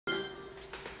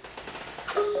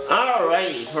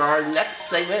Alrighty, for our next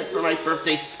segment for my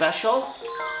birthday special,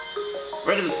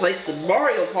 we're going to play some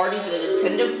Mario Party for the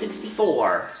Nintendo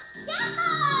 64.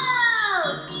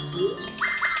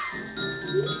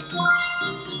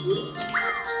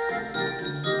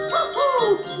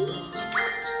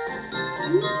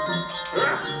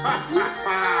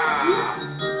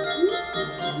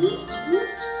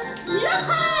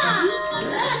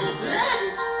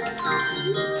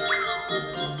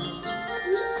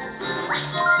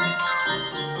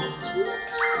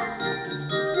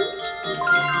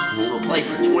 We will play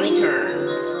for 20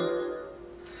 turns.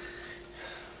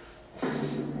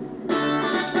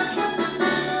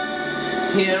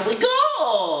 Here we go!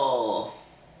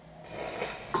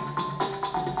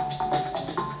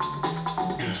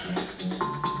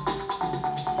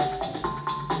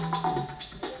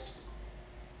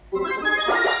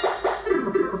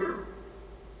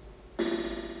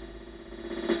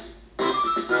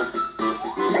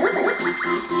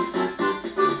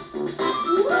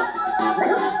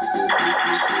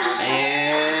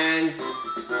 And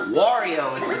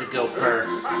Wario is going to go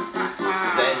first.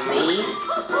 Then me.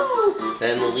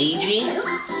 Then Luigi.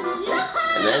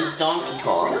 And then Donkey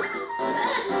Kong.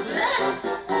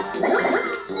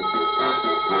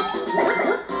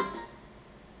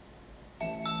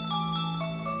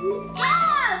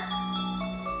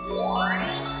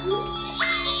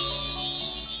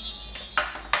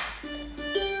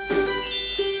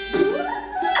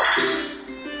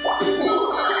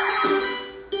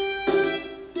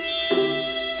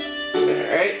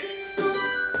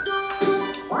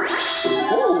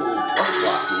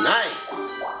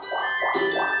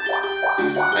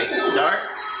 Nice start.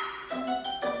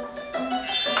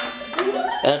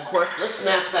 And of course, this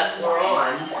map that we're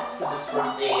on for this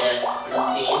birthday, game,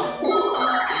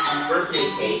 which is Birthday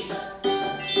Cake.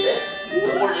 This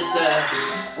board is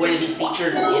going to be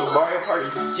featured in Mario Party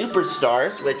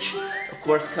Superstars, which of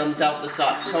course comes out this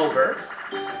October.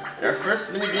 And our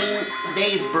first minigame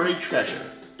today is Buried Treasure.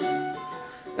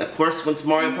 And of course, once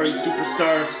Mario Party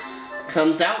Superstars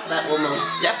comes out, that will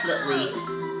most definitely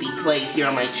be played here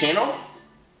on my channel.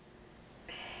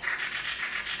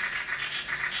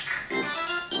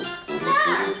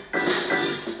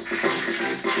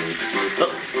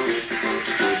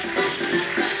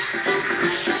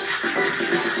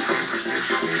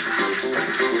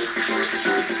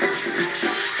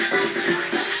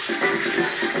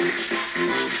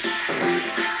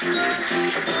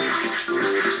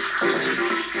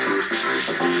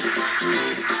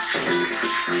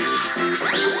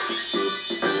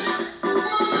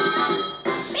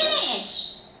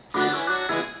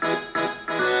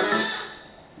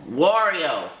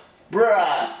 Wario,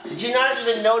 bruh, did you not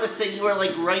even notice that you were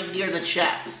like right near the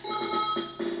chest?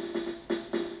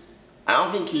 I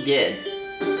don't think he did.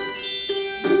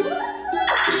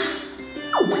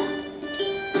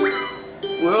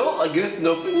 Well, I guess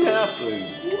nothing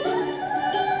happened.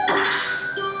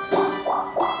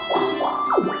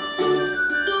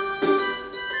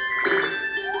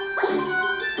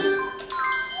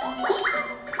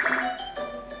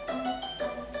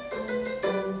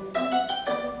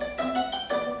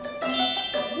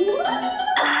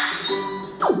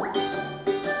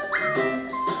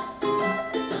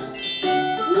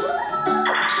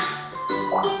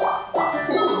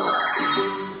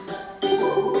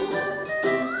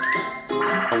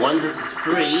 One versus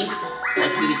free.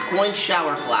 That's gonna be Coin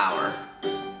Shower Flower.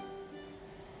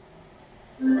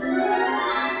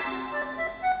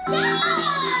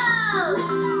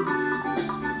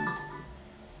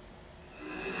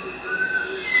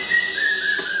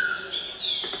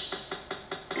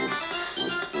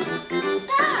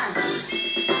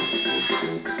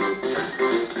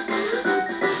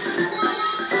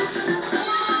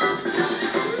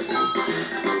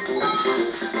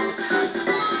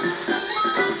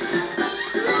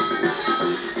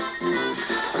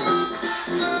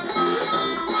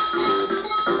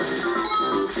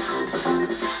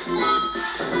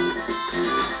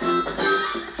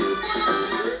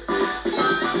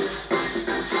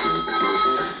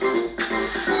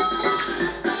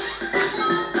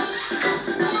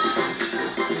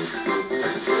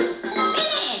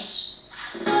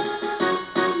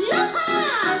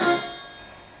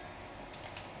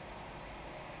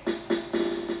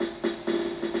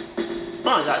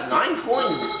 Oh, I got 9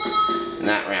 coins in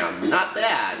that round. Not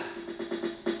bad.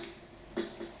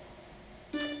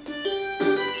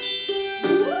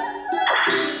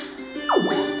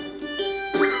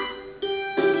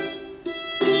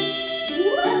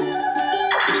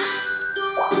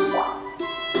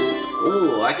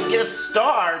 Ooh, I could get a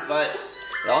star, but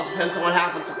it all depends on what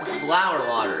happens with the flower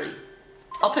lottery.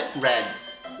 I'll pick red.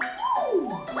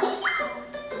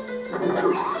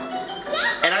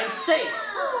 And I'm safe!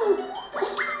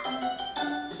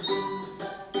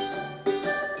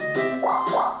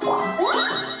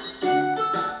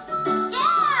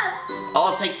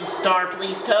 I'll take the star,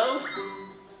 please, Toad.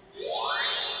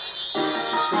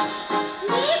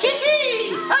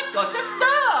 Hee-hee! I got the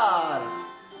star!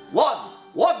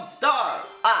 One star!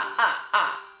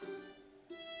 Ah!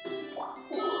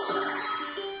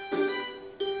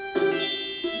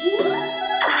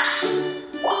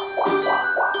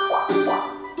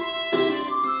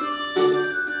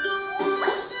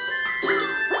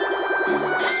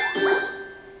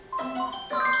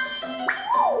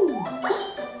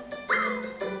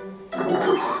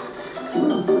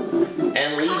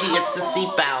 And Luigi gets to see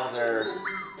Bowser.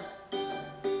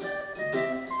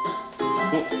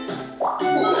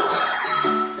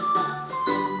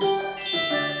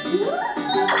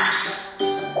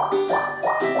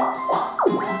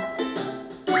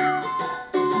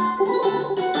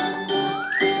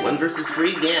 One versus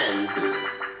three again.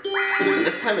 And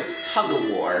this time it's tug of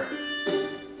war.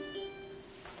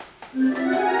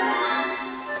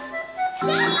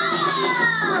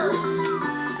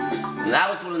 And that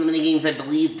was one of the mini games I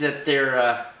believe that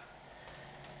they're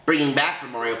bringing back for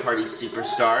Mario Party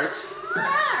Superstars.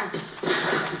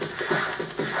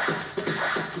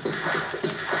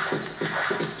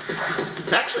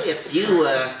 There's actually a few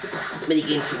mini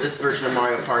games for this version of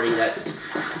Mario Party that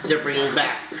they're bringing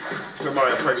back for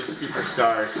Mario Party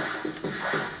Superstars.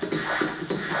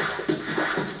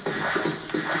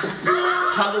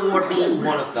 Tug of War being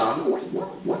one of them.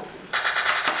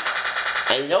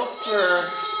 I know for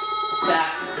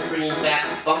that they're bringing back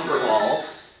bumper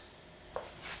walls.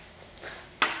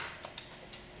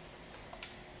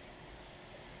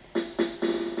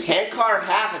 Handcar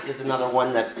Havoc is another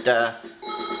one that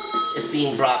is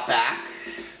being brought back.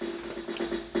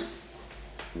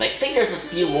 And I think there's a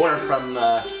few more from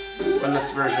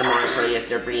this version of Mario Party that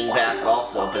they're bringing back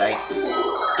also, but I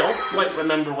don't quite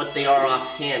remember what they are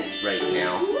offhand right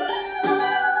now.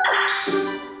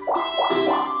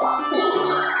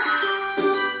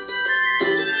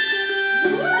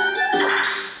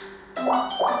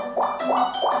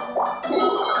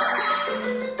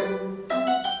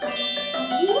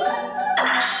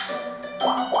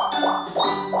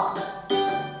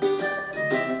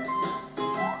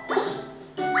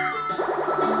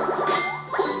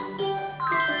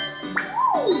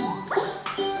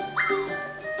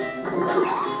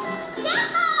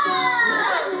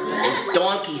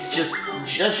 Donkey's just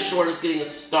short of getting a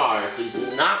star, so he's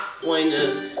not going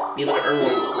to be able to earn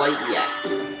one quite yet.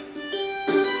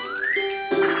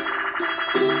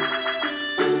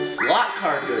 Slot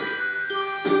car derby.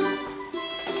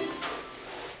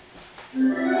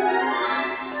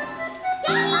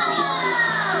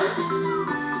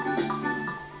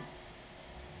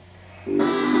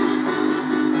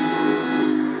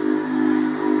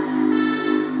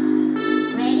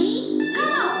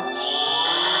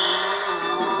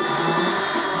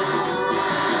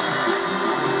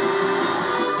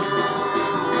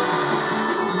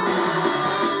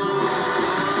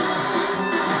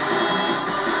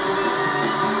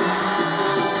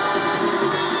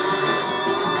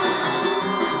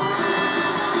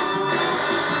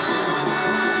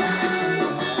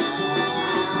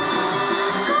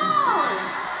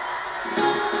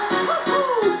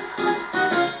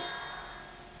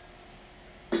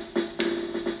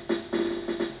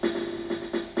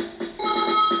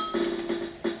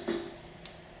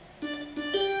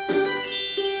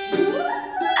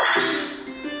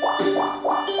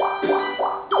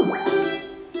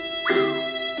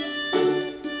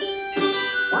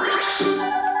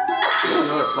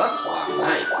 Plus block,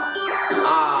 nice.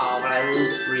 Oh, but I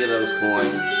lose 3 of those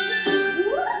coins.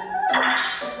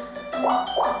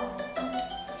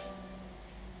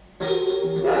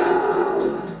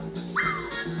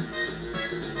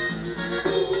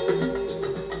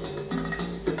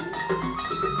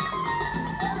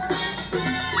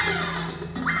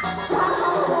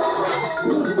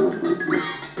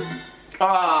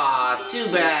 Ah, too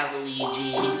bad,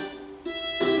 Luigi.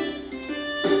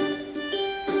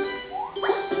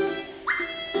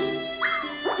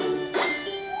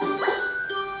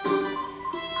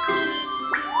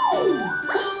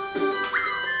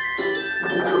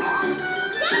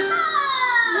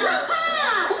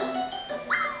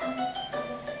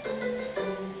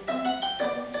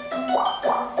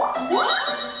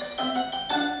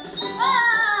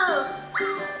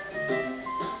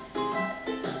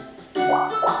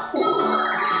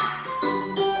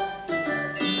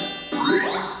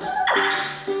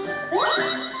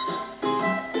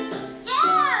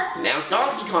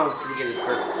 Kong's gonna get his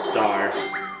first star.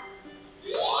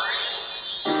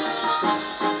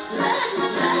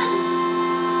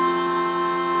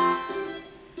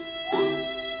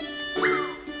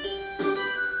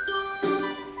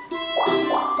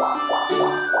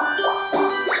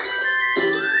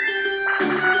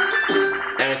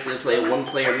 Now we're just gonna play a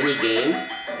one-player mini game,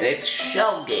 and it's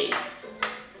Shell Game.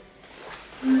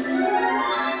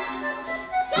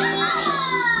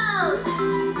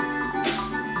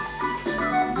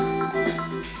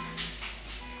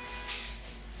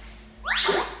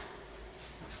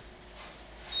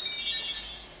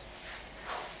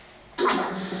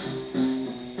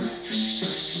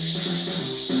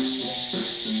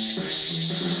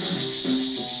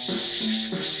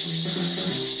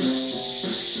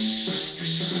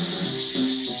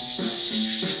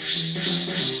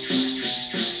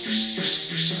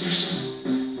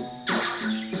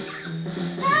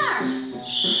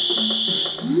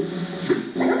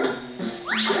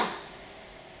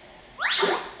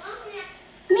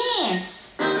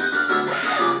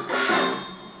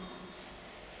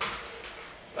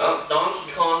 Well,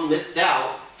 Donkey Kong missed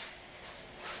out.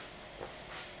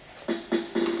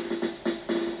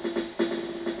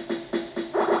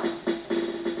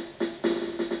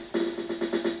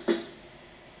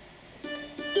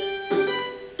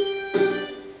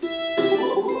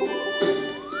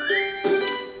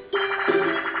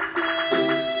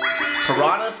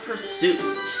 Piranha's Pursuit.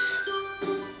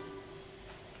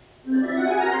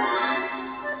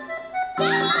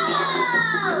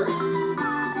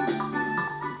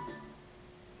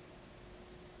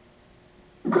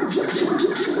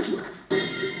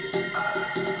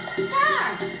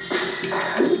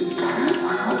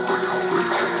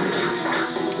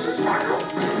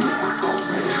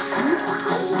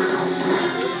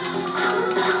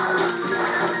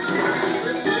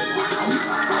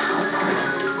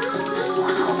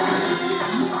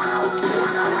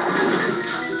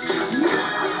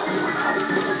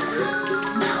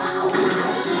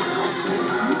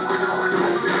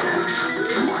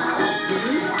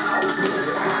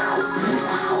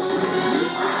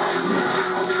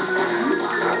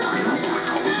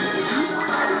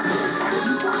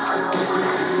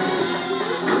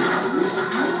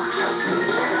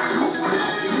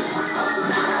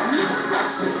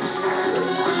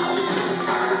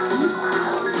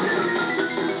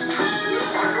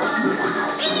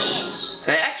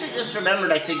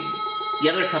 Remembered, I think, the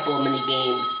other couple of mini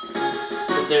games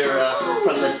that they're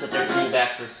from this that they're bringing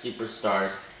back for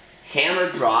Superstars: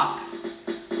 Hammer Drop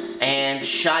and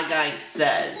Shy Guy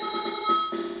Says.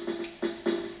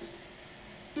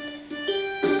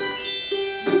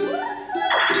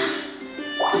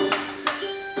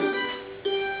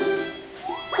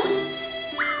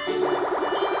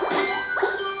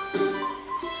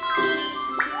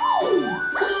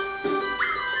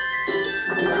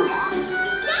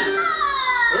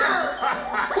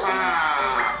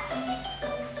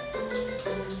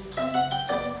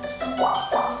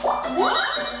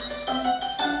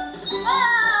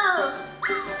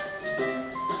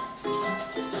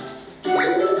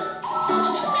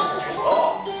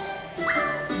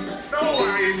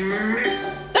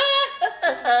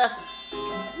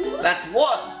 That's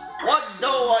one! What do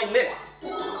I miss?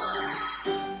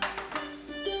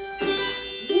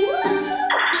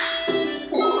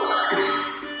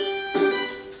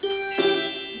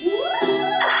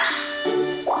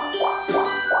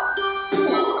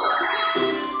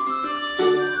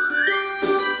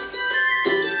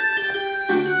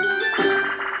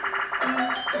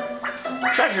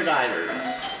 Treasure Divers.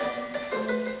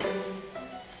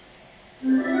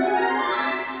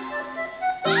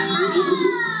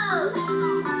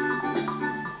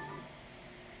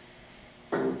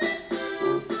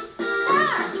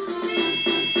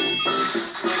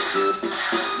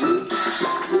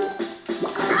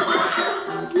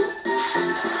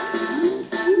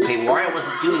 Wario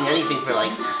wasn't doing anything for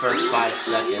like the first 5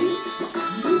 seconds.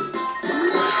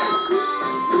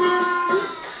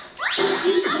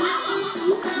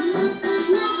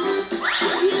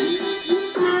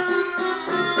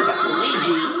 But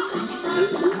Luigi...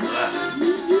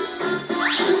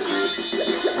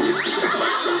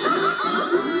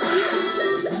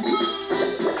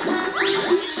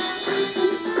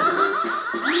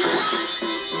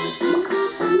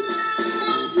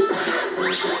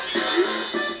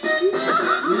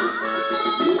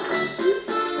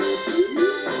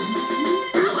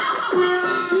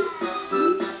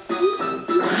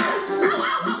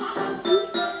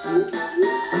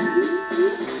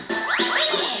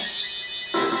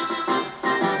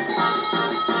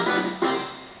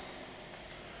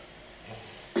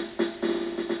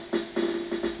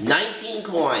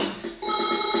 points.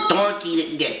 Donkey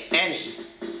didn't get any.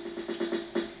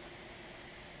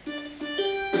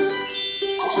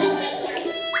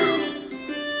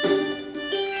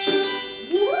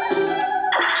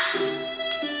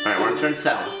 Alright, we're on turn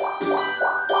 7.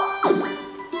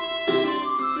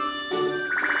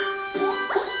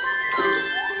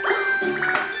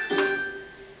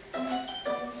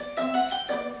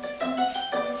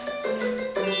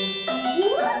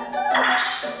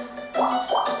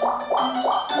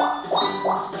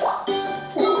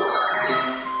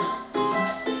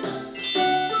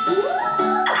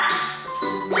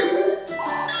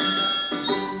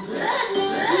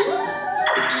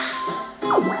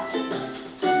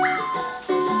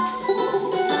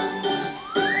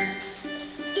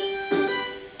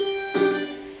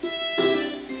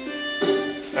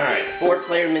 Alright,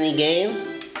 4-player mini game.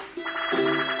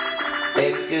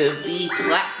 It's gonna be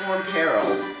platform peril.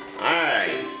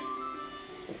 Alright.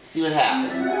 Let's see what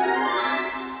happens.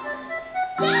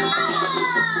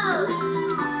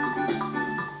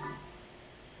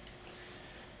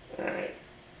 Alright.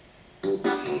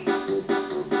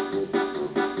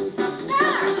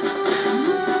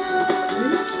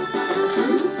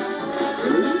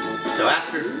 So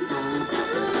after,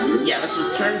 yeah, this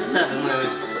was turn 7 when I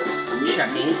was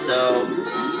checking, so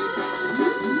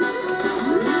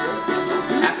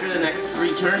after the next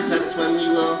 3 turns, that's when we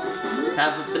will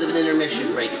have a bit of an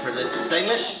intermission break for this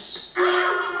segment.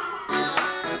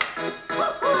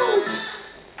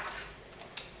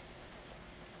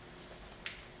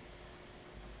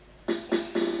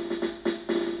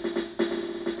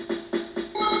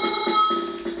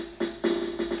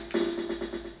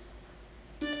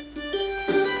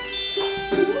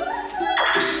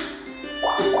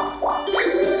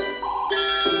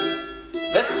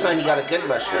 This time you got a good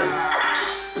mushroom.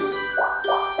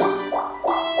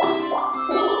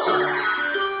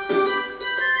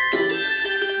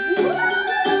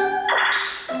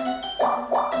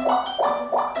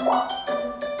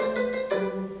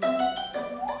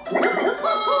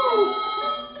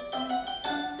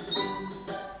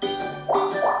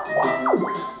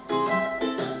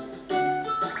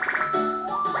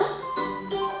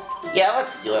 Yeah,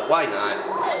 let's do it. Why not?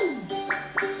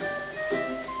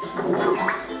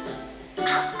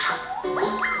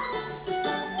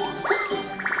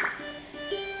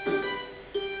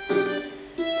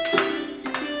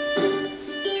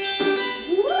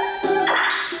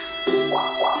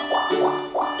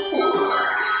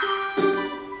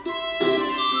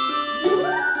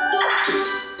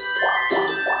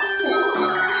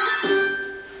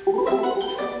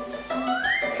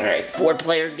 Alright,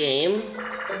 4-player game.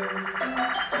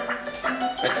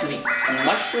 That's gonna be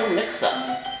Mushroom Mix-Up.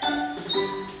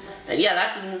 And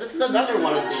yeah, this is another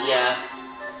one of the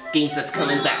games that's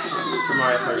coming back from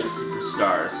Mario Party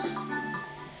Superstars.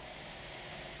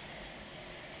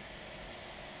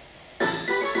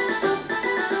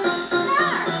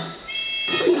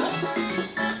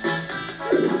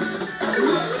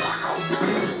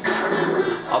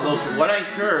 Although from what I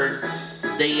heard,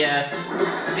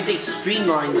 I think they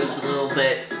streamlined this a little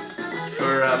bit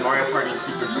for Mario Party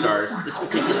Superstars, this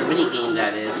particular minigame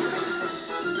that is,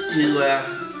 to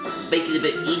make it a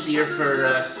bit easier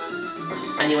for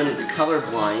anyone that's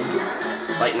colorblind,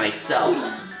 like myself.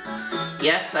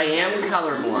 Yes, I am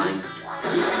colorblind.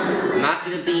 I'm not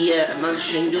going to be, I'm not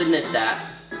ashamed to admit that.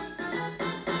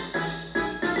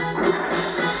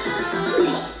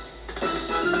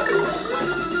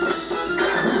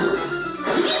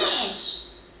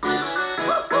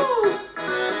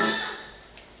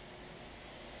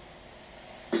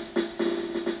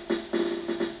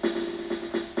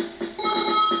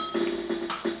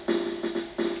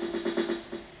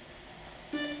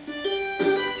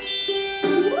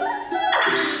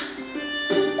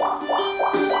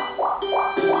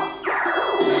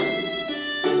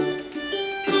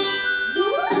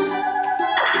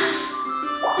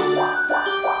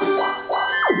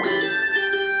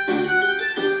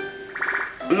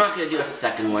 I'm not going to do a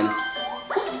second one.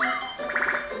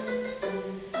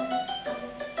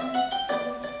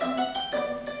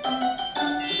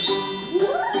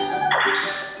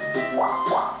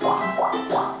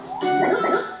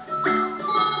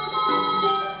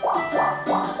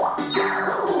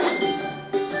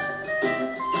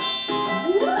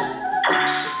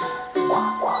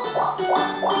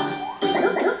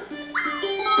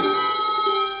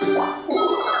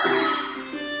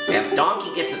 If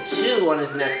Donkey gets a 2 on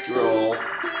his next roll,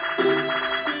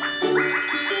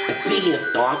 and speaking of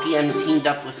Donkey, I'm teamed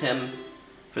up with him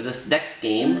for this next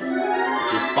game,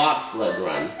 which is Bobsled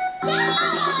Run.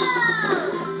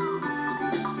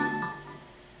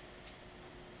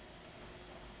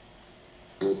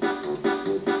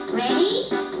 Ready?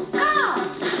 Go!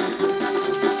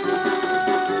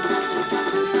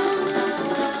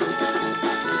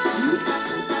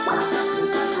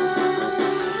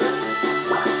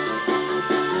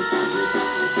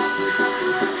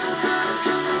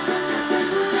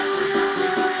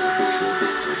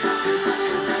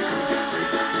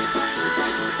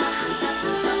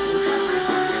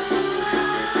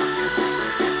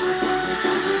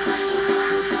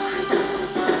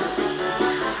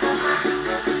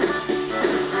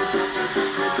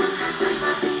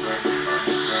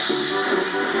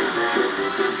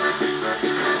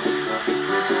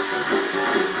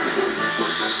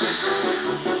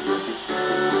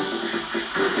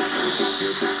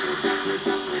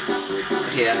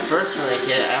 Okay, at first when I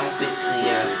hit it, I don't think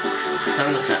the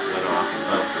sound effect went off,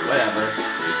 but whatever.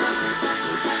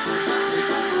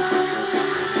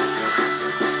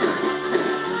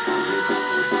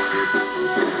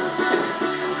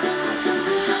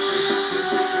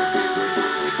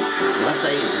 Unless I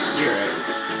even hear it.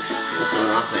 Unless it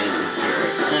went off, I didn't hear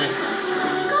it.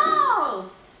 Go!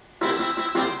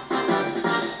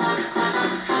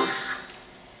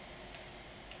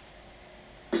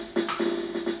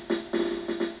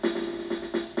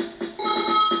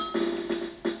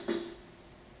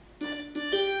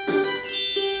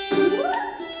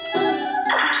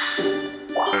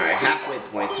 Alright, halfway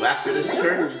point. So after this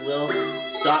turn, we will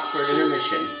stop for an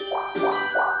intermission.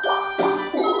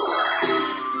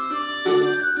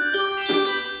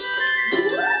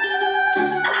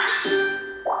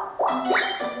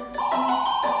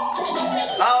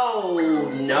 Oh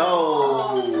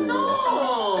no!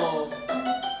 No!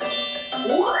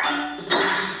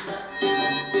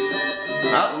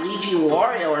 Well, Luigi and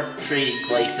Wario are trading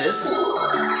places.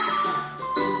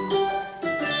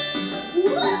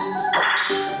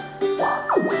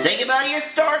 Say goodbye to your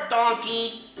start,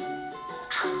 Donkey!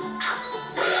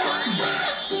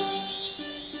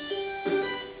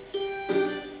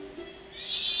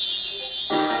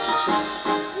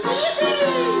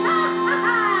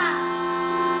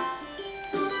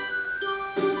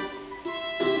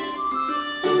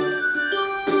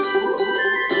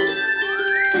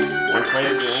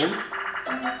 One-player game.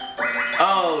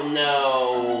 Oh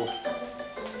no!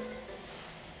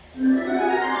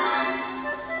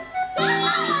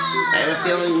 I have a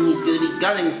feeling he's gonna be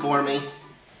gunning for me.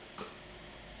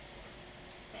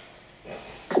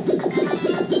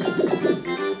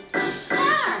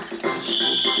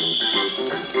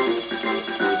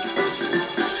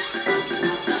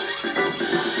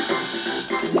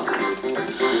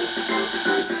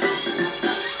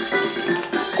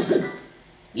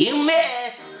 You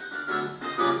miss!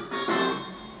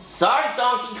 Sorry,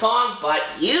 Donkey Kong, but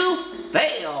you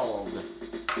failed!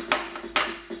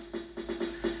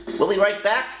 We'll be right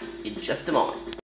back in just a moment.